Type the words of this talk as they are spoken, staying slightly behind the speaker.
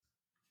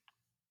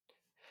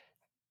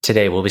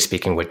Today, we'll be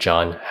speaking with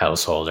John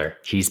Housholder.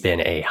 He's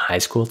been a high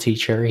school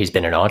teacher, he's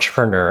been an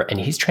entrepreneur, and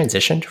he's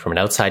transitioned from an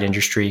outside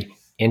industry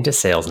into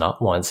sales not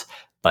once,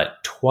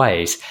 but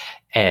twice.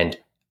 And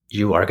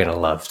you are going to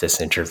love this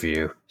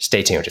interview.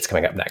 Stay tuned. It's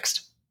coming up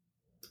next.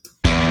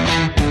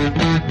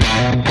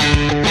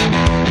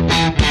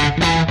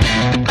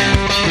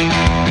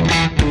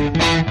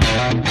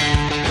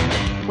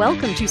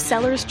 Welcome to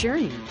Seller's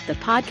Journey, the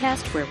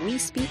podcast where we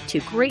speak to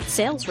great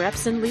sales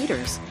reps and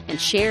leaders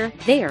and share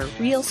their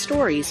real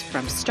stories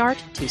from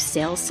start to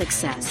sales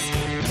success.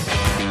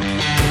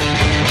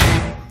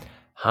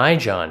 Hi,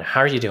 John.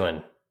 How are you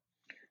doing?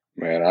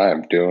 Man, I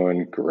am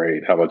doing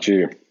great. How about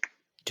you?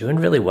 Doing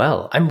really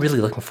well. I'm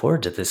really looking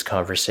forward to this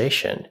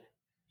conversation.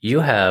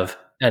 You have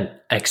an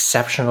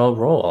exceptional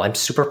role. I'm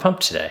super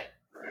pumped today.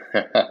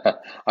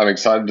 I'm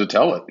excited to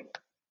tell it.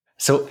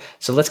 So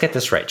let's get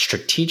this right.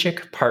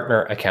 Strategic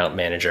Partner Account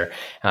Manager,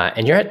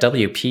 and you're at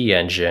WP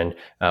Engine.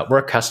 We're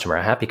a customer,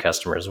 a happy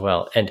customer as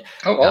well. And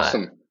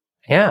awesome!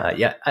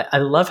 I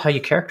love how you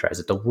characterize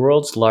it. The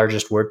world's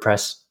largest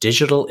WordPress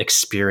digital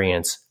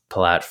experience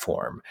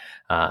platform.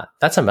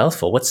 That's a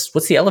mouthful.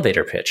 What's the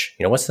elevator pitch?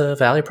 What's the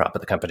value prop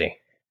of the company?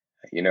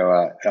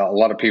 A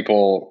lot of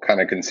people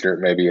kind of consider it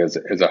maybe as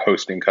a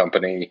hosting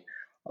company,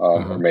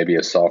 or maybe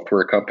a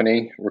software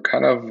company. We're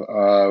kind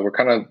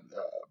of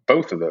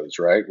both of those,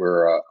 right?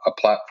 We're a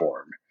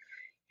platform,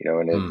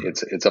 and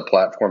it's a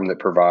platform that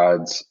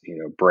provides,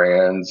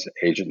 brands,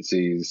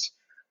 agencies,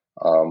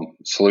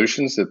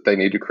 solutions that they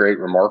need to create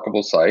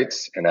remarkable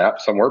sites and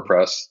apps on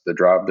WordPress that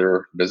drive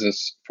their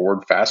business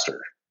forward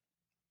faster.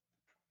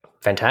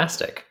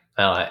 Fantastic.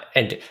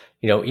 And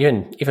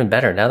even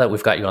better, now that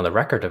we've got you on the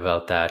record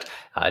about that,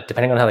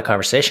 depending on how the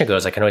conversation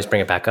goes, I can always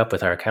bring it back up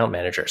with our account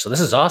manager. So this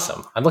is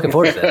awesome. I'm looking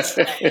forward to this.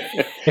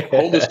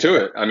 Hold us to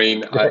it. I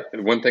mean,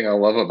 one thing I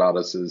love about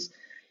us is,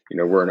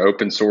 we're an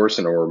open source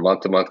and we're a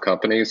month-to-month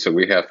company. So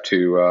we have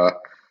to,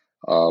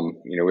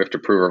 we have to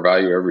prove our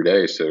value every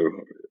day. So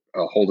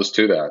hold us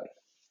to that.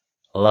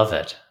 Love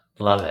it.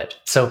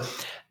 So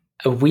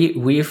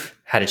we've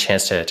had a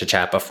chance to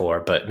chat before,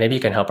 but maybe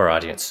you can help our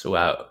audience.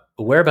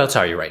 Whereabouts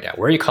are you right now?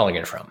 Where are you calling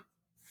in from?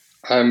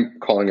 I'm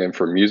calling in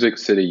from Music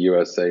City,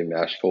 USA,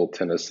 Nashville,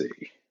 Tennessee.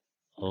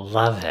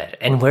 Love it.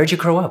 And where'd you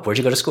grow up? Where'd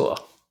you go to school?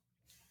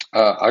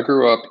 I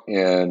grew up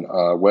in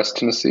West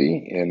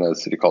Tennessee in a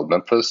city called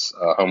Memphis,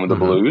 home of the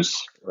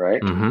blues,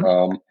 right?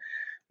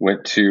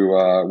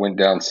 Went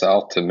down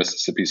south to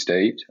Mississippi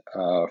State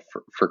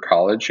for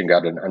college and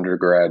got an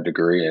undergrad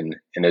degree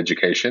in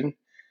education.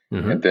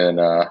 And then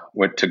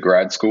went to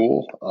grad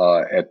school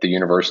at the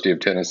University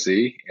of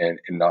Tennessee in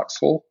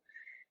Knoxville.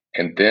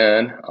 And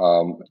then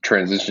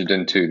transitioned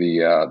into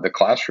the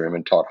classroom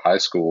and taught high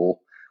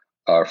school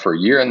for a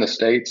year in the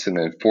States and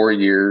then 4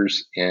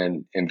 years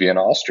in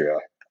Vienna, Austria.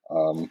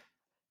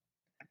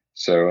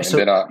 So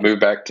then I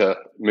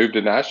moved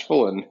to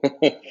Nashville and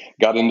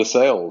got into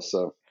sales.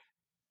 So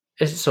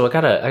I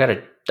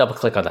gotta double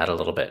click on that a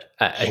little bit.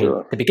 Sure. I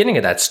mean, the beginning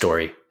of that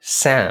story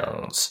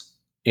sounds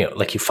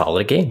like you followed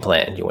a game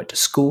plan. You went to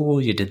school,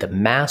 you did the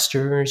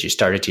master's, you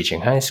started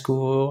teaching high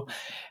school,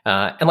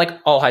 and like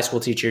all high school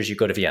teachers, you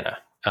go to Vienna.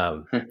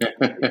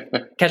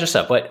 Catch us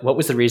up. What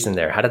was the reason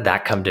there? How did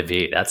that come to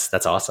be?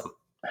 That's awesome.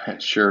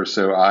 Sure.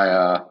 So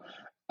I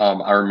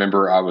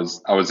remember I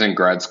was in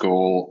grad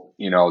school.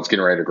 I was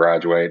getting ready to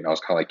graduate, and I was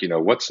kind of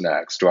like, what's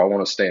next? Do I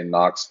want to stay in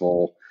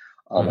Knoxville?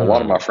 A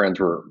lot of my friends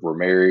were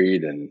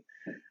married, and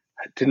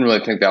I didn't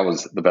really think that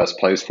was the best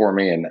place for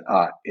me. And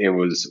it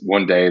was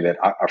one day that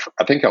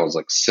I think I was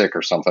like sick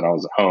or something. I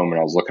was at home and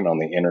I was looking on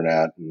the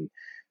internet and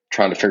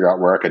trying to figure out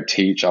where I could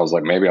teach. I was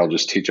like, maybe I'll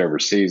just teach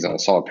overseas. And I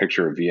saw a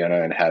picture of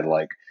Vienna and had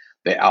like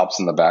the Alps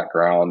in the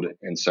background.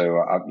 And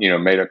so I,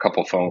 made a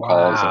couple phone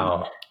calls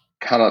and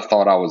kind of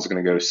thought I was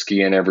going to go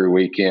skiing every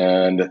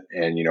weekend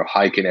and,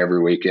 hiking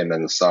every weekend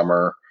in the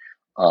summer.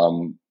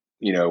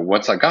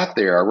 Once I got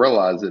there, I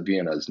realized that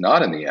Vienna is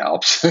not in the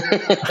Alps.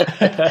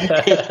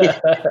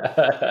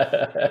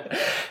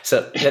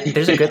 So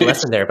there's a good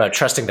lesson there about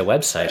trusting the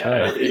website,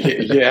 huh?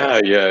 Yeah.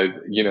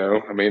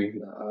 I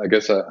mean, I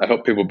guess I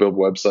help people build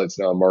websites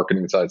now,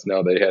 marketing sites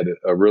now. They had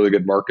a really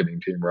good marketing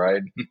team,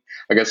 right?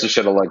 I guess I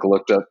should have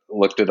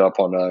looked it up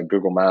on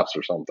Google Maps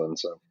or something.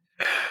 So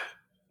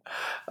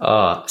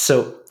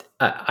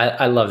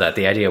I love that.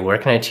 The idea of where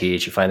can I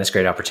teach? You find this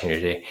great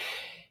opportunity.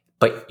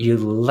 But you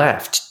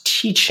left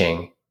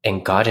teaching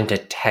and got into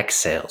tech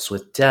sales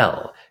with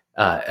Dell.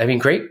 I mean,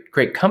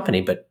 great company,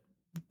 but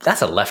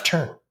that's a left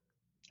turn.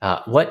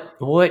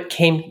 What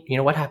came?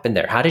 What happened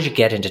there? How did you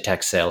get into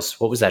tech sales?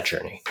 What was that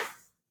journey?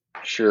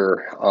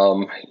 Sure.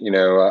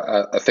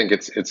 I think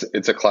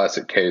it's a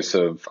classic case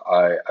of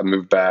I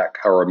moved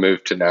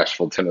to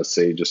Nashville,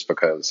 Tennessee, just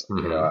because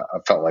I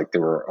felt like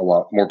there were a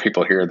lot more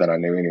people here than I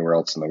knew anywhere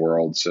else in the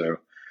world. So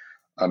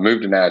I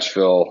moved to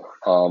Nashville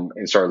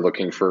and started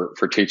looking for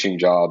teaching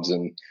jobs,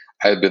 and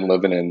I had been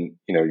living in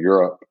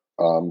Europe.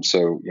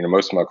 So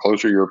most of my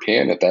clothes were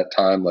European at that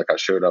time. Like I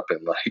showed up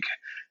in like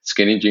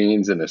skinny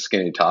jeans and a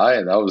skinny tie,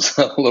 and that was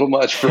a little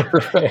much for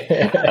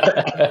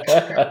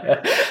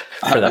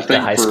for I the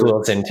think high for,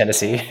 schools in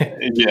Tennessee.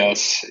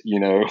 yes,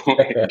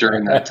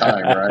 during that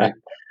time, right?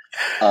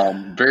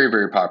 Very,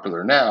 very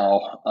popular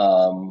now,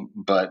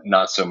 but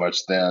not so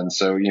much then.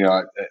 So,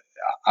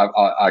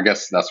 I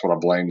guess that's what I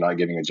blame not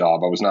getting a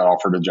job. I was not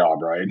offered a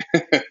job, right?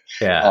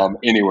 Yeah.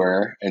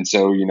 Anywhere. And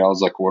so, I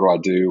was like, what do I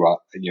do?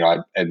 I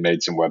had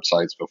made some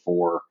websites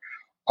before.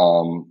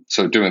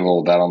 So doing a little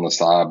of that on the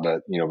side,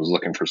 but, was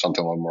looking for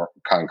something a little more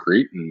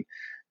concrete. And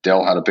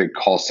Dell had a big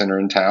call center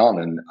in town,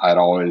 and I'd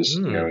always,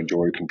 Mm.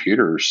 enjoyed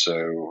computers.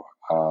 So,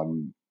 I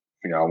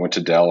went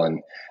to Dell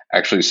and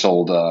actually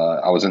sold,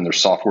 I was in their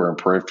software and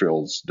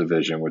peripherals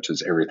division, which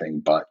is everything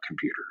but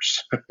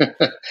computers,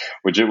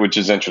 which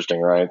is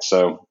interesting, right?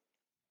 So,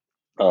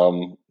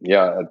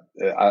 yeah,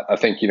 I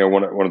think,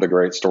 one of the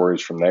great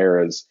stories from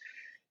there is,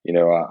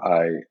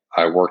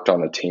 I worked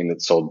on a team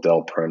that sold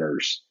Dell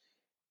printers.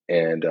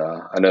 And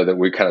I know that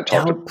we kind of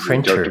Dell we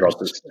joked about printers.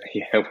 this.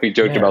 Yeah, we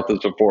joked Yeah. about this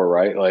before,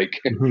 right? Like,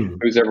 Mhm.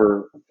 who's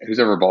ever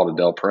bought a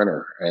Dell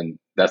printer? And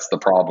that's the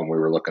problem we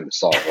were looking to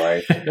solve,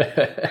 right?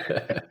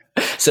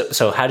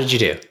 So how did you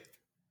do?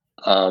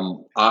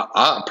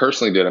 I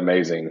personally did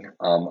amazing.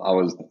 I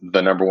was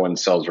the number one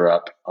sales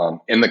rep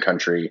in the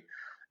country,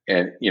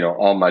 and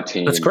on my That's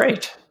team.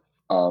 great.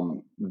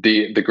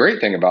 The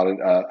great thing about it,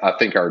 I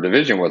think our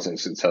division wasn't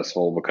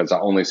successful because I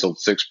only sold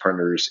 6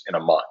 printers in a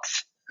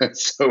month.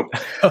 So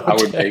I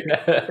would make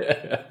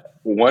Okay.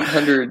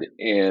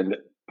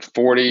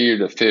 140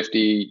 to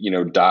 50,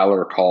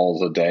 dialer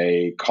calls a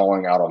day,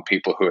 calling out on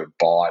people who had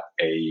bought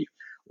a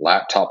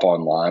laptop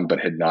online but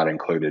had not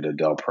included a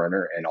Dell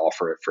printer, and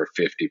offer it for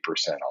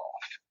 50%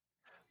 off.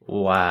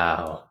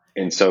 Wow.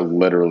 And so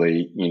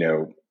literally,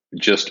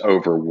 just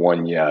over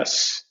one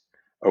yes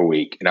a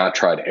week. And I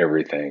tried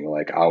everything.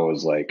 Like, I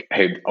was like,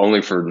 hey,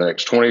 only for the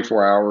next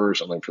 24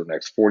 hours, only for the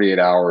next 48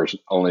 hours,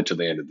 only to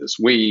the end of this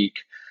week.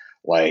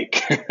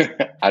 Like,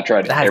 I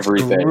tried That's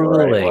everything, right?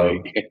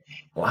 grueling.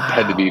 Like,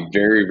 had to be Wow.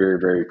 very, very,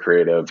 very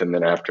creative. And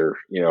then after,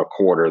 a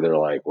quarter, they're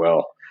like,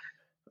 well,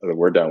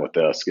 we're done with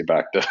this. Get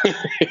back to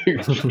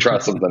try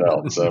something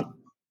else. So,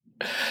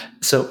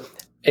 So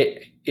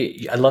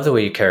I love the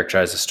way you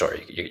characterize the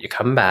story. You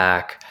come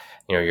back,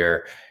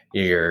 you're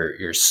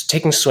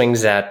taking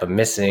swings at but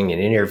missing in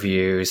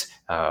interviews.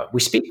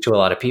 We speak to a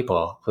lot of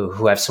people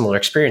who have similar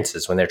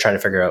experiences when they're trying to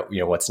figure out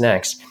what's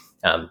next.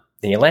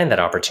 Then you land that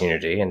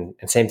opportunity, and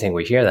same thing.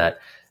 We hear that.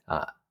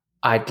 Uh,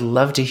 I'd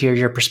love to hear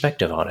your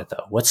perspective on it,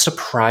 though. What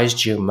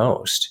surprised you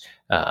most,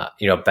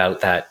 about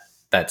that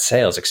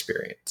sales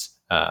experience?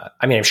 I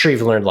mean, I'm sure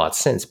you've learned a lot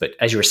since, but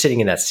as you were sitting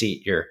in that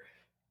seat, you're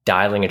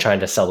dialing and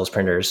trying to sell those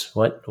printers.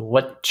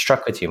 What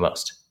struck with you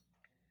most?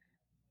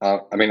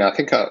 I mean, I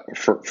think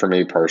for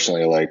me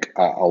personally, like,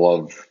 I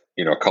love,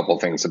 a couple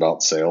of things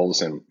about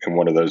sales. And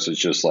one of those is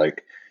just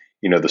like,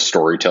 the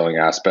storytelling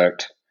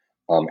aspect,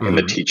 and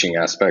the Mm-hmm. teaching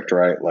aspect,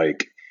 right?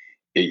 Like,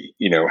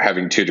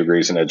 having 2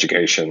 degrees in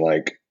education,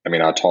 like, I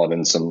mean, I taught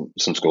in some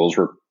schools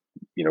where,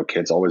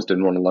 kids always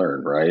didn't want to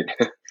learn, right?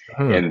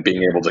 Hmm. And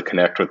being able to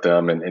connect with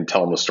them and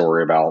tell them a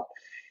story about,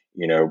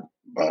 World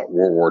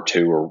War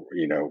II, or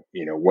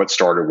what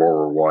started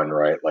World War I,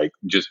 right? Like,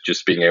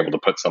 just being able to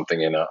put something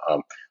in a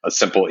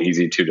simple,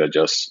 easy to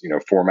digest,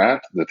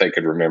 format that they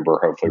could remember,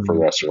 hopefully for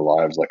the rest of their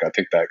lives. Like, I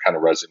think that kind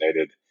of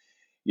resonated,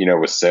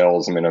 with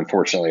sales. I mean,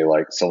 unfortunately,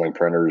 like, selling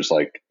printers,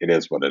 like, it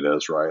is what it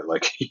is, right?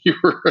 Like,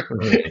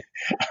 Hmm.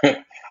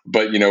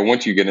 but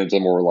once you get into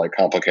more like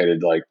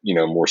complicated, like,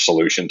 more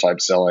solution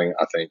type selling,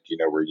 I think,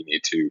 where you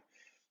need to,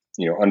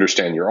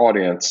 understand your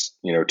audience,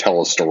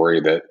 tell a story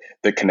that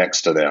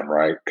connects to them,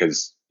 right?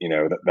 Because,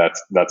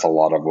 that's a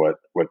lot of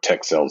what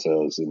tech sales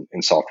is,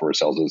 and software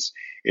sales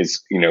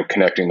is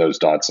connecting those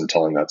dots and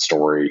telling that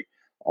story,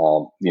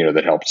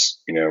 that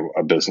helps,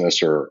 a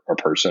business or a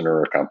person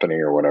or a company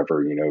or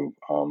whatever,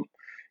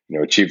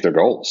 achieve their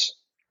goals.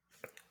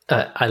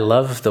 I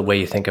love the way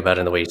you think about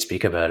it and the way you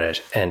speak about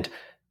it, and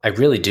I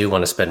really do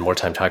want to spend more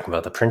time talking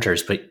about the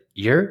printers. But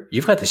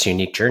you've got this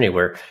unique journey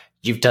where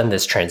you've done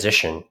this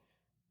transition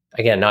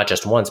again, not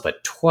just once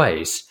but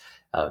twice.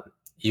 Uh,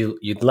 you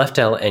left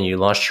Dell and you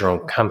launched your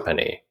own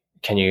company.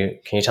 Can you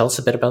tell us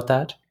a bit about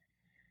that?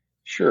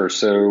 Sure.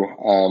 So,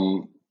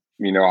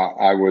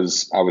 I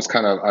was I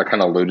kind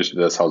of alluded to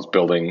this. I was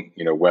building,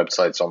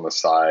 websites on the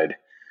side,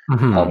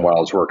 Hmm. while I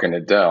was working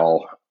at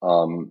Dell.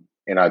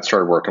 And I'd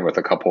started working with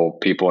a couple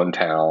people in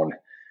town.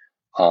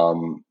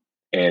 Um,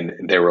 and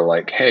they were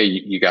like, hey,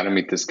 you got to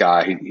meet this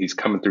guy. He's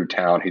coming through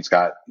town. He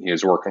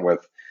was working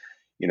with,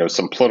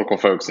 some political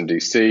folks in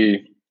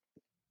DC.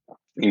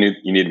 You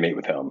need to meet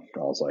with him. I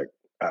was like,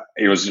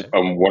 it was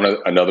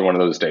another one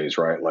of those days,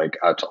 right? Like,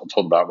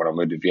 told about when I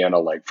moved to Vienna,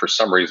 like, for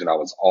some reason I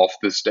was off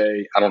this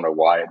day. I don't know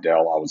why at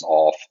Dell I was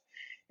off.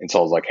 And so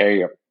I was like,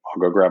 hey, I'll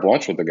go grab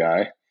lunch with the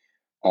guy.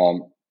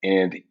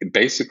 And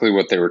basically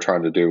what they were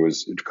trying to do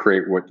was to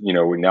create what,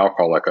 we now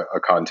call like a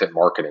content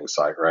marketing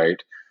site,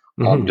 right?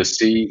 To Hmm.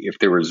 see if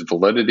there was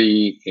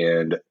validity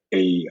in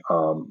a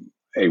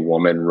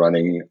woman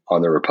running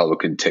on the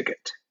Republican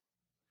ticket.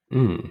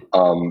 Mm.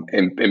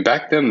 And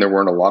back then there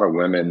weren't a lot of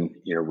women,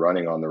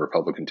 running on the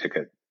Republican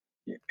ticket.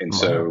 And Wow.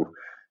 so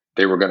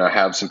they were going to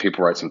have some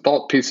people write some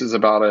thought pieces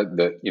about it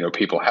that,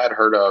 people had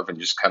heard of, and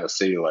just kind of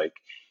see, like,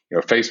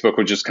 Facebook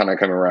would just kind of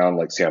come around,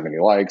 like, see how many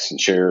likes and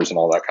shares and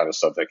all that kind of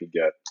stuff they could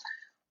get.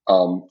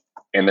 Um,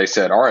 and they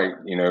said, all right,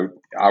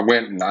 I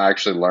went and I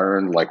actually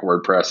learned, like,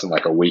 WordPress in,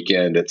 like, a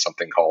weekend at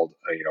something called,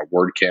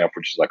 WordCamp,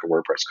 which is like a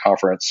WordPress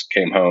conference.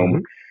 Came home,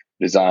 Mhm.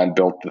 designed,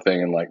 built the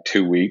thing in like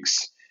 2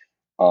 weeks.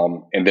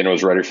 And then it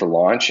was ready for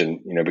launch, and,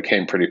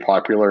 became pretty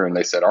popular. And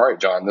they said, all right,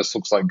 John, this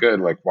looks like good.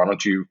 Like, why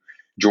don't you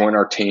join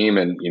our team,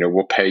 and,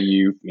 we'll pay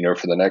you,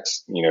 for the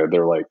next,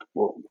 they're like,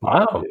 well,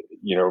 Wow.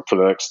 for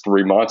the next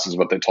 3 months is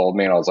what they told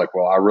me. And I was like,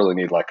 well, I really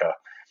need like a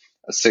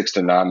 6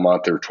 to 9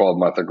 month or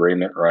 12-month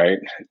agreement, right,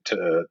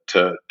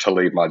 to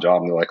leave my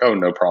job. And they're like, oh,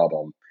 no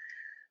problem.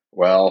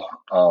 Well,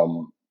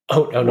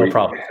 Oh, no we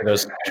problem. So it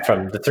goes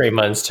from the 3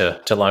 months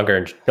to longer,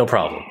 and no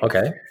problem.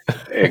 Okay.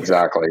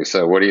 exactly.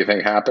 So what do you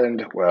think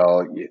happened?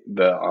 Well,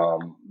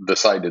 the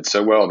site did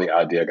so well, the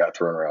idea got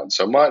thrown around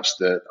so much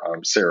that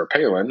Sarah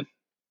Palin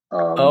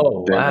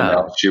Oh, then wow.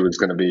 announced she was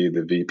going to be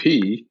the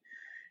VP,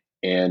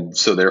 and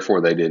so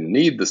therefore they didn't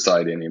need the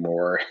site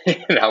anymore,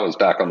 and I was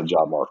back on the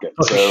job market.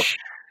 So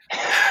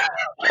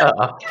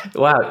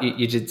Wow.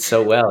 You did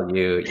so well.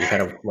 You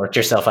kind of worked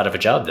yourself out of a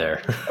job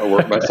there. I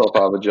worked myself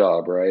out of a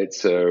job, right?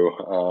 So,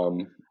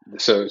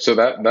 so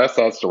that's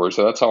that story.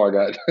 So that's how I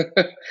got,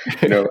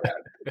 you know,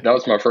 that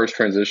was my first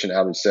transition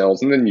out of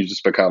sales, and then you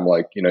just become,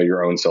 like,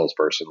 your own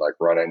salesperson, like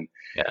running,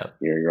 Yeah.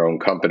 your own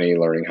company,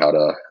 learning how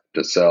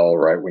to sell,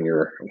 right? When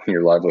your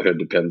livelihood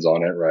depends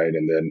on it, right?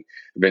 And then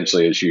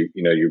eventually, as you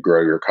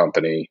grow your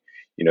company,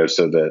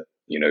 so that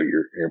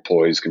your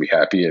employees can be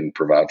happy and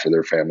provide for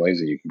their families,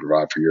 and you can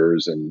provide for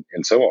yours, and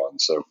so on.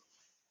 So.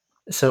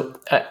 So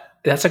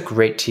that's a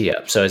great tee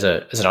up. So as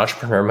an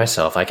entrepreneur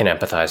myself, I can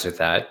empathize with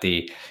that.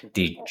 The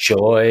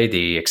joy,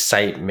 the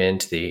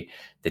excitement, the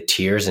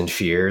tears and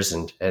fears,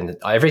 and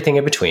everything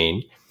in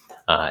between.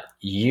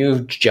 You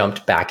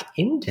jumped back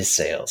into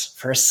sales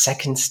for a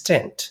second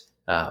stint.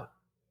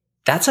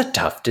 That's a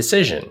tough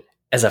decision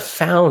as a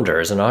founder,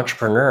 as an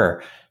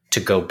entrepreneur, to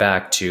go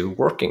back to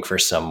working for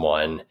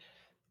someone.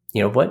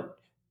 What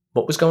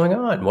was going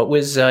on? What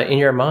was in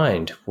your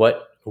mind?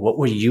 What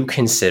were you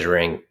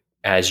considering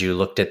as you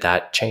looked at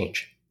that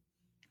change?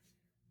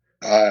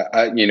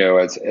 As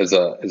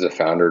a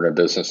founder and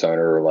a business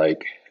owner,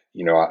 like,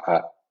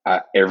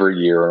 every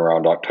year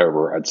around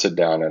October, I'd sit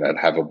down and I'd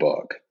have a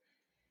book.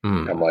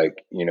 I'm Hmm.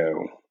 like,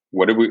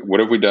 what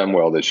have we done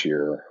well this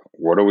year?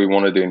 What do we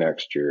want to do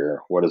next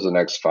year? What does the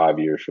next 5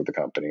 years for the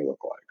company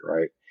look like,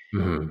 right?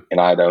 Hmm. And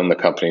I'd owned the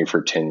company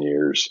for 10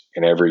 years,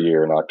 and every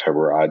year in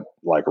October, I'd,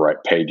 like,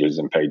 write pages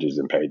and pages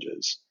and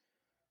pages.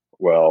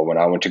 Well, when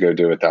I went to go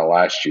do it that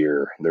last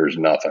year, there's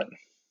nothing.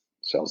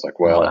 So I was like,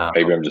 well, Wow.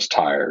 maybe I'm just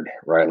tired,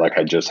 right? Like,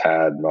 I just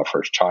had my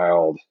first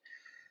child,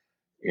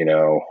 you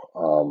know,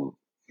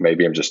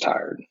 maybe I'm just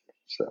tired.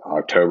 So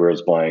October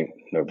is blank,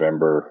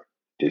 November,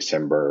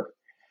 December,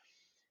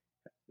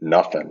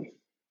 nothing.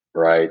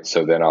 Right.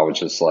 So then I was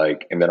just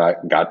like, and then I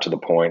got to the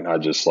point, I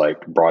just,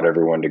 like, brought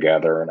everyone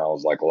together, and I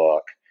was like,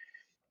 look,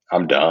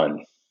 I'm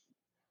done.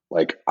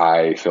 Like,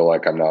 I feel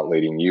like I'm not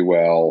leading you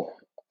well.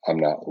 I'm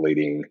not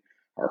leading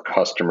our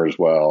customers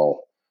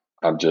well.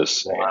 I'm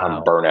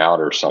Wow. burnt out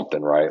or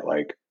something, right?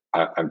 Like,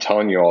 I'm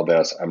telling you all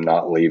this. I'm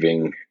not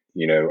leaving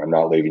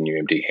you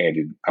empty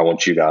handed. I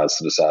want you guys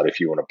to decide if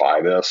you want to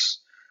buy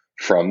this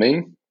from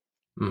me,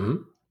 Hmm.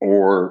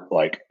 or,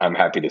 like, I'm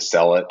happy to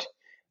sell it.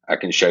 I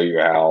can show you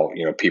how,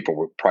 people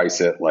would price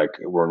it. Like,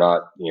 we're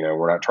not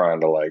trying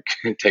to, like,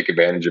 take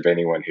advantage of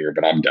anyone here,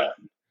 but I'm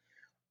done.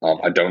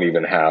 I don't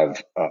even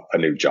have a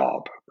new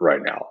job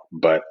right now,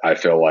 but I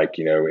feel like,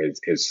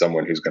 is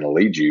someone who's going to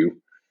lead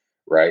you,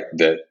 right?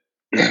 That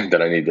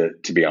that I need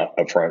to be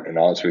upfront and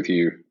honest with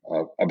you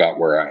about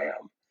where I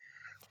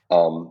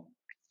am.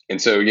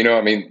 And so,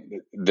 I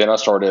mean, then I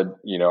started,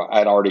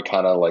 I'd already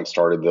kind of, like,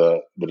 started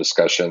the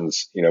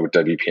discussions, with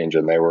WP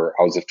Engine. I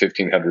was a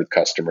 1,500th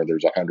customer.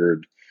 There's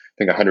 100, I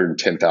think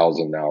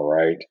 110,000 now,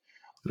 right?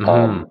 Hmm.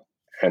 Um,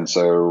 and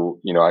so,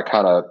 I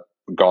kind of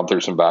gone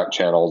through some back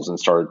channels and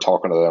started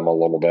talking to them a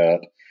little bit,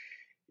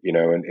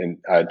 and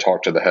I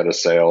talked to the head of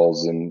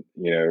sales, and,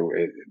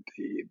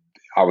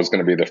 I was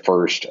going to be the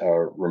first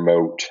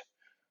remote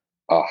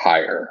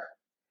hire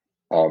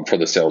for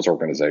the sales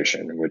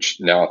organization, which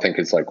now I think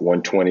it's like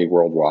 120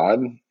 worldwide.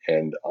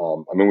 And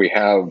I mean, we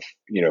have,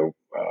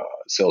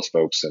 sales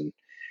folks in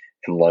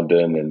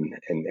London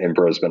and in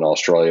Brisbane,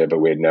 Australia, but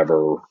we had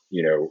never,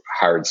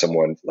 hired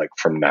someone, like,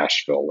 from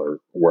Nashville or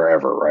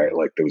wherever, right?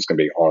 Like, that was going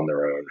to be on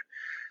their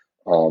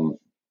own.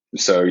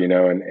 So,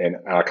 and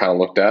I kind of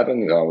looked at it,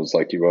 and I was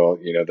like, well,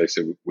 they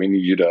said, we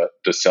need you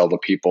to sell to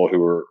people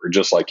who are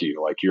just like you.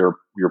 Like, your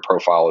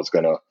profile is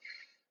going to,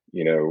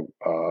 you're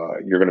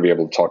going to be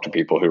able to talk to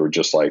people who are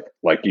just like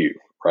you.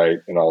 Right.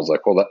 And I was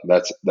like, well,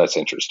 that's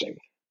interesting.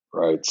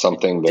 Right.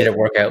 Something Did that, it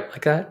work out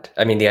like that?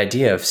 I mean, the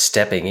idea of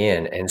stepping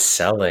in and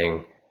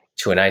selling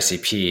to an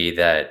ICP,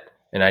 that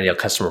an ideal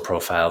customer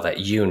profile that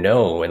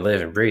and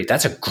live and breathe,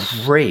 that's a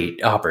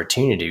great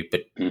opportunity.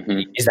 But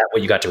mhm. is that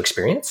what you got to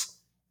experience?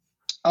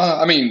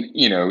 I mean,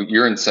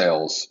 you're in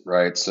sales,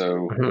 right?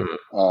 So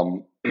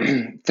Mhm.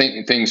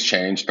 things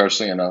change,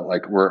 especially in a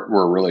like we're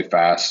a really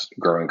fast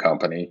growing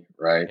company,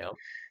 right? Yeah.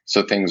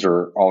 So things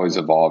are always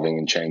evolving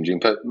and changing,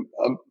 but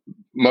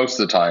most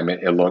of the time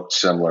it looked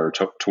similar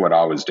to what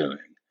I was doing.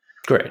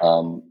 Great.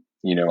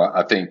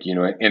 I think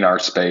in our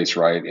space,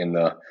 right, in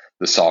the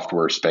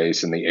software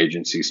space and the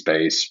agency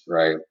space,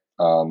 right.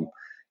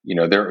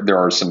 There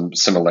are some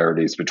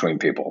similarities between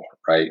people,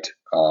 right,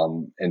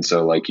 and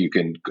so like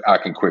I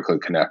can quickly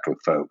connect with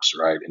folks,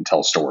 right, and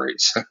tell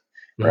stories,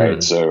 right.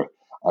 Mhm. So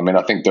I mean,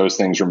 I think those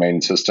things remain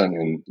consistent,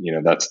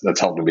 and that's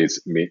helped to be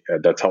me.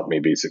 That's helped me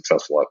be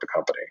successful at the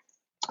company.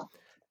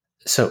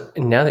 So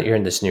now that you're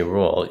in this new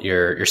role,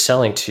 you're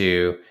selling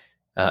to,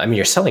 I mean,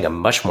 you're selling a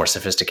much more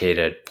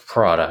sophisticated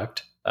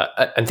product.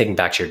 I'm thinking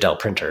back to your Dell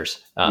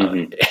printers,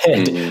 Hmm.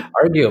 and Hmm.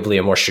 arguably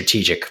a more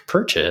strategic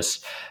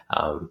purchase.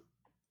 Um,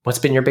 what's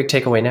been your big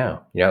takeaway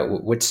now?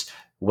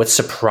 What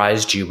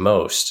surprised you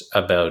most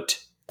about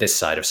this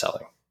side of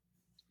selling?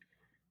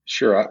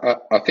 Sure.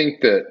 I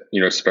think that,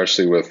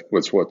 especially with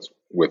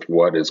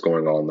what is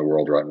going on in the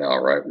world right now,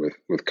 right? With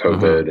Hmm.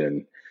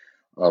 COVID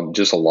and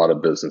just a lot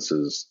of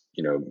businesses,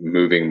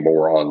 moving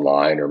more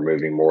online or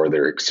moving more of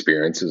their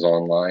experiences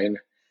online.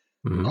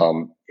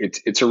 Hmm.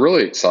 It's a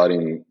really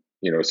exciting,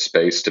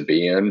 space to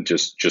be in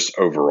just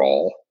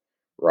overall,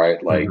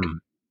 right? Like Hmm.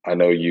 I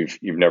know you've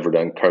never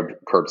done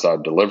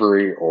curbside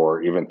delivery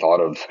or even thought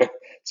of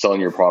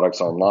selling your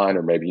products online,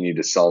 or maybe you need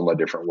to sell them a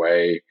different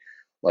way,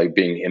 like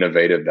being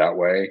innovative that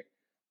way.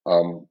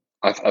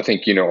 I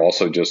think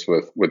also just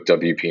with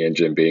WP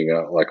Engine being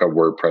like a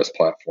WordPress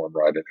platform,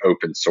 right, an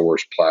open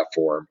source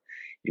platform,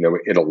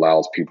 it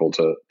allows people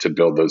to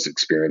build those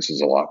experiences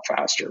a lot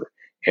faster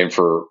and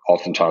for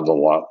oftentimes a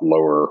lot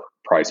lower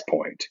price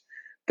point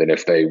than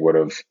if they would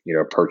have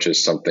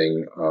purchased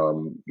something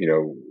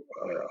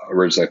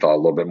originally thought a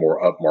little bit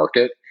more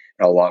upmarket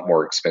and a lot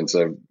more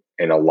expensive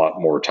and a lot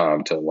more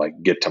time to like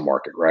get to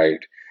market, right.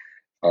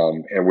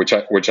 And which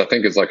I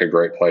think is like a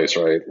great place,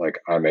 right? Like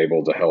I'm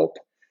able to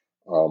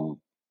um,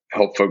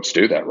 help folks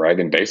do that, right?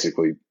 And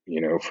basically,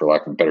 for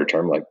lack of a better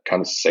term, like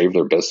kind of save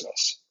their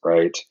business,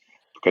 right?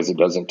 Because it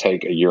doesn't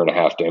take a year and a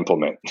half to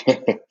implement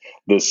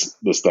this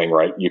thing,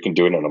 right? You can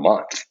do it in a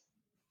month.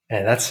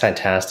 And that's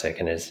fantastic.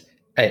 And is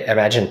I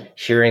imagine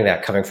hearing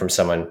that coming from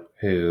someone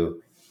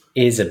who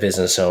is a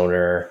business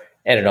owner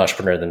and an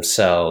entrepreneur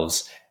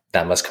themselves,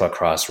 that must come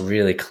across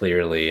really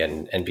clearly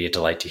and be a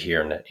delight to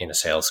hear in a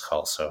sales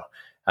call. So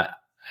I,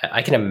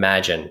 I can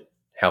imagine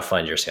how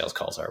fun your sales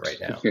calls are right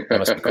now. That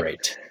must be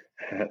great.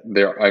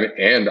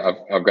 And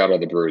I've got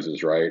other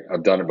bruises, right?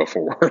 I've done it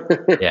before.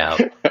 Yeah.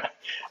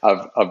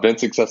 I've been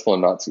successful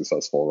and not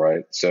successful,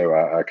 right? So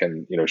I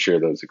can share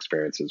those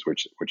experiences,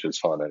 which is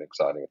fun and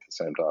exciting at the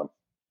same time.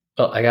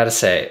 Well, I gotta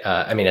say,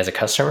 I mean, as a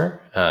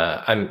customer,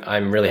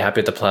 I'm really happy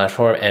with the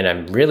platform, and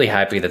I'm really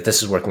happy that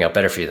this is working out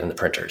better for you than the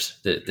printers.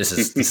 This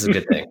is a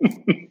good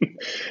thing.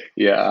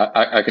 Yeah,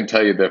 I can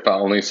tell you that if I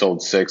only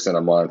sold six in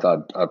a month,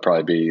 I'd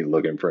probably be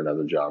looking for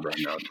another job right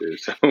now too.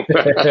 So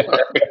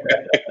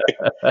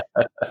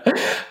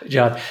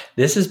John,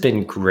 this has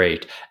been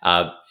great.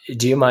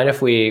 Do you mind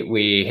if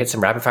we hit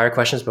some rapid fire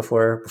questions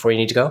before you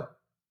need to go?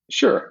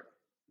 sure,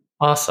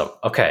 Awesome.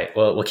 Okay.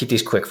 Well, we'll keep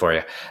these quick for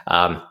you.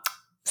 Um,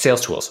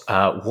 Sales tools.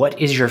 What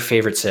is your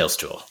favorite sales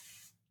tool?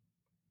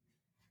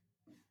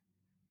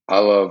 I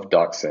love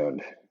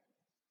DocSend.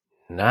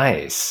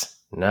 Nice,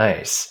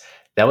 nice.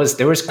 There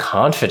was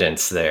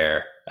confidence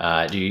there.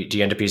 Do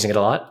you end up using it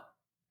a lot?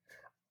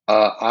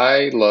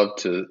 I love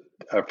to,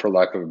 for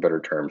lack of a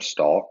better term,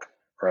 stalk.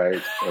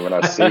 Right, and when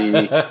I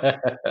see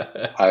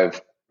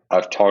I've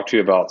I've talked to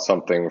you about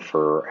something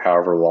for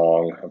however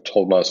long, I've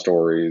told my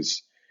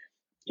stories,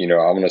 I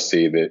want to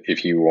see that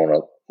if you want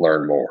to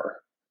learn more,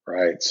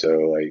 right? So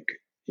like,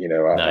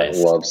 I Nice.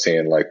 love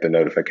seeing like the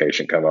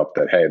notification come up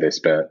that hey,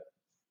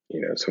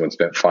 someone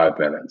spent 5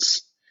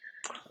 minutes.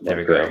 I'm There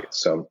like, we go. great,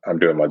 so I'm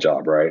doing my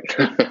job, right?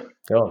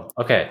 Cool.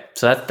 Okay,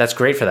 so that's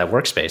great for that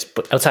workspace.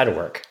 But outside of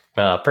work,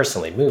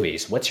 personally,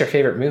 movies. What's your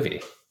favorite movie?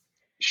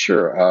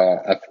 Sure.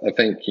 I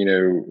think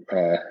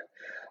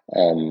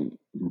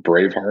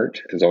Braveheart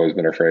has always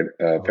been a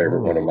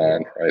favorite one of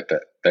mine, Oh, right?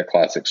 That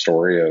classic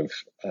story of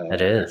it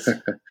is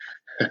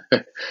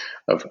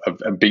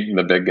of beating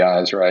the big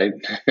guys, right?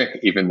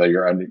 Even though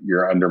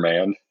you're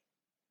undermanned.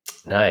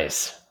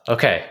 nice.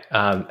 Okay,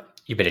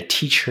 you've been a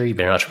teacher, you've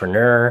been an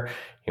entrepreneur,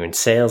 you're in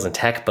sales and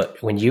tech. But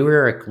when you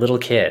were a little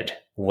kid,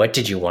 what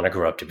did you want to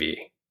grow up to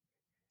be?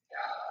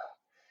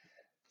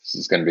 This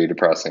is going to be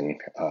depressing.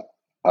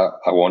 I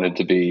wanted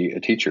to be a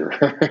teacher.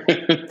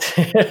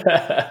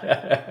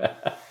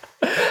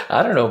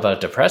 I don't know about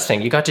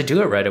depressing. You got to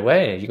do it right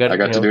away. You I got,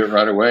 got to do it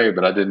right away,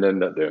 but I didn't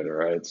end up doing it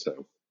right.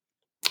 So,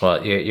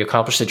 well, you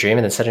accomplished the dream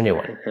and then set a new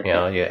one. I would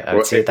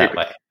well, see it that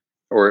way.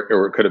 or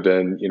it could have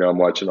been, I'm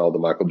watching all the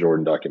Michael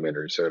Jordan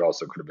documentaries, so it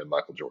also could have been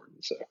Michael Jordan.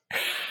 So,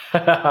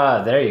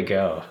 There you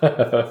go.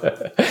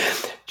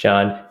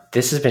 John,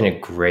 this has been a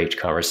great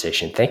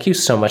conversation. Thank you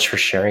so much for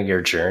sharing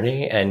your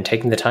journey and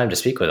taking the time to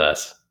speak with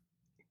us.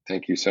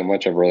 thank you so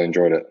much. I've really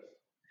enjoyed it.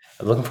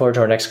 I'm looking forward to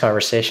our next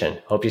conversation.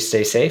 Hope you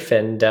stay safe,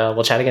 and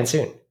we'll chat again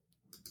soon.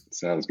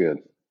 Sounds good.